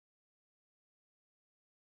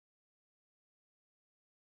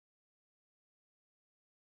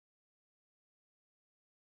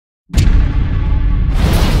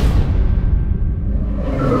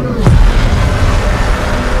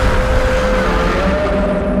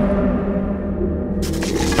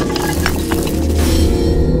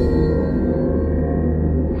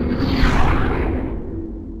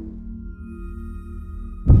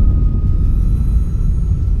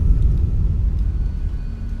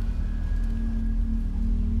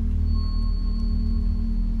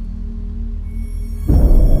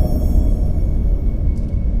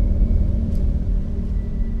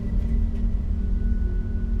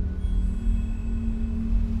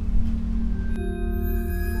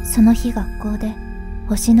その日学校で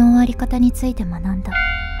星の終わり方について学んだ。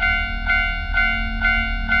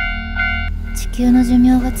地球の寿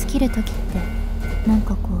命が尽きる時ってなん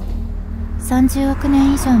かこう30億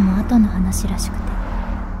年以上も後の話らしくて、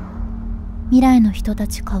未来の人た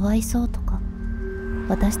ちかわいそうとか、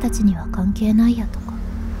私たちには関係ないやとか、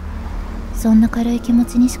そんな軽い気持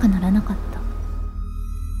ちにしかならなかった。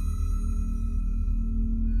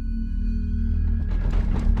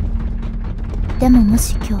でもも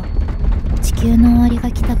し今日地球の終わり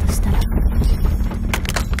が来たとしたら、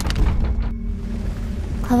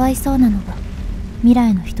かわいそうなのが未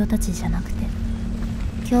来の人たちじゃなくて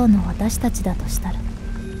今日の私たちだとしたら、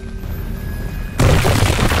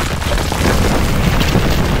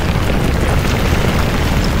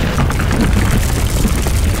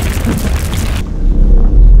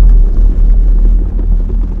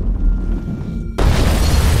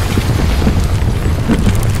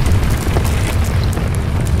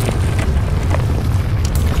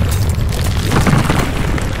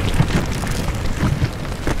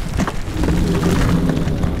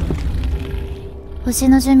星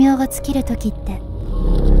の寿命が尽きる時って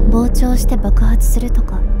膨張して爆発すると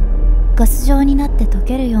か、ガス状になって溶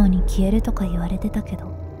けるように消えるとか言われてたけど、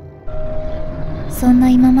そんな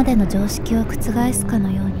今までの常識を覆すかの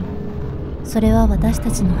ように、それは私た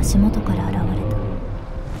ちの足元から現れた。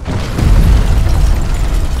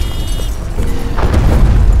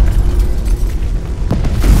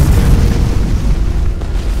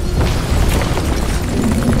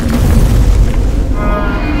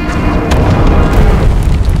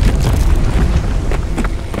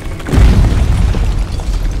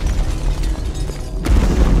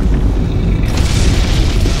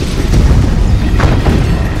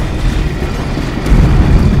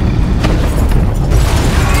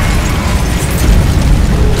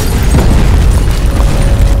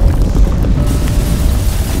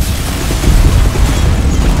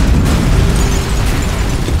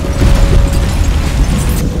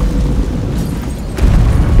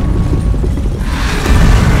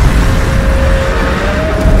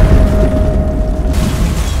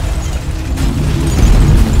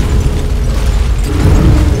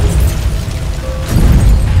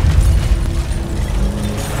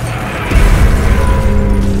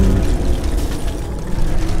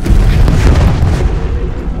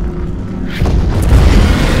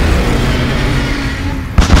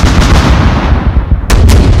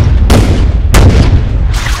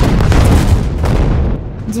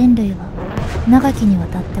人類は長きにわ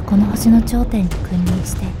たってこの星の頂点に君臨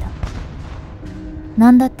していた。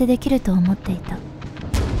何だってできると思っていた。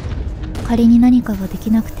仮に何かができ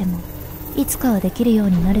なくてもいつかはできるよう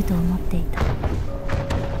になると思っていた。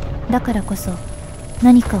だからこそ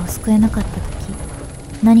何かを救えなかった時、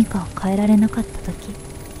何かを変えられなかった時、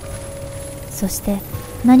そして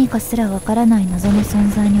何かすらわからない謎の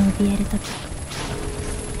存在に怯える時、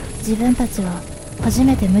自分たちは初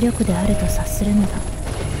めて無力であると察するのだ。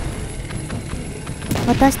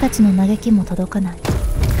私たちの嘆きも届かない。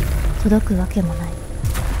届くわけもない。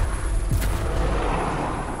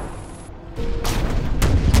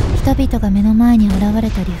人々が目の前に現れ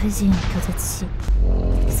た理不尽を拒絶し、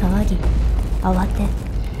騒ぎ、慌て、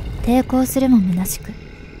抵抗するも虚しく、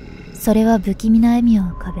それは不気味な笑みを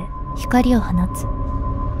浮かべ、光を放つ。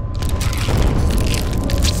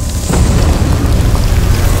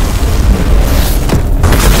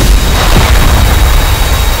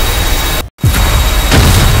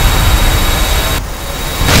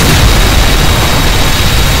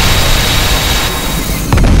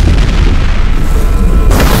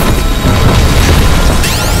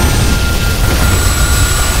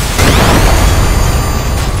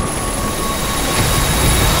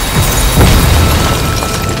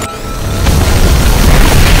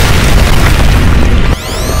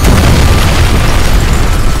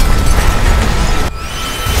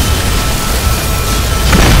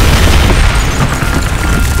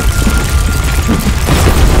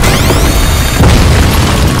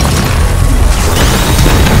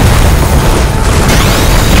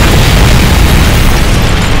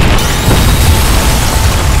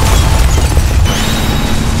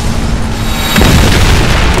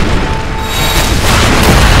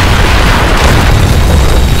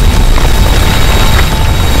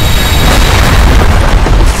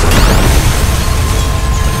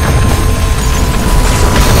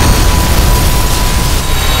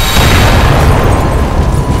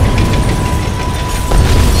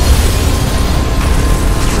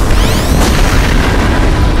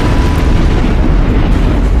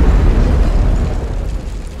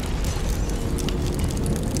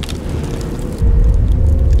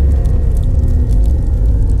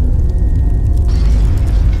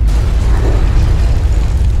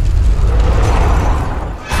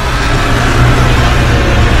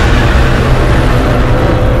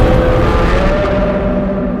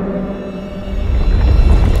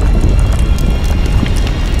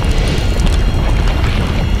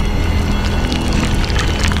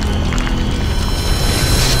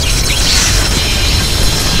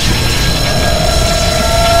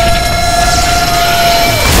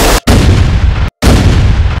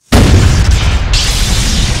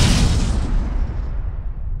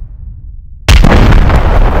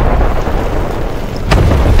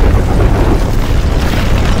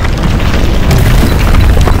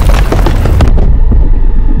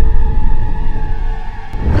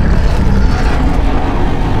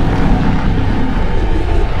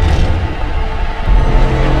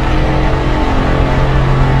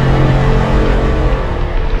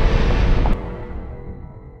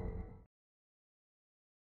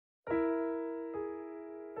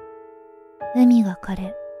海が枯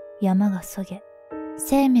れ、山が削げ、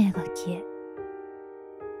生命が消え、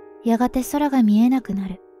やがて空が見えなくな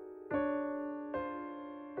る。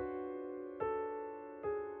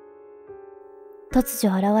突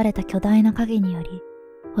如現れた巨大な影により、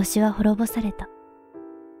星は滅ぼされた。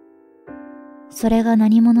それが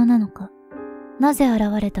何者なのか、なぜ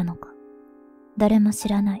現れたのか、誰も知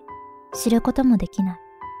らない、知ることもできない。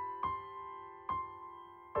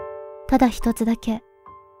ただ一つだけ、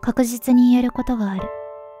確実に言えることがある。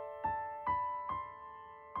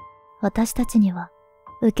私たちには、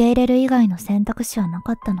受け入れる以外の選択肢はな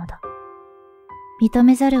かったのだ。認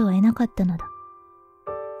めざるを得なかったのだ。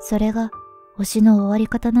それが、星の終わり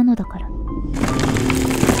方なのだから。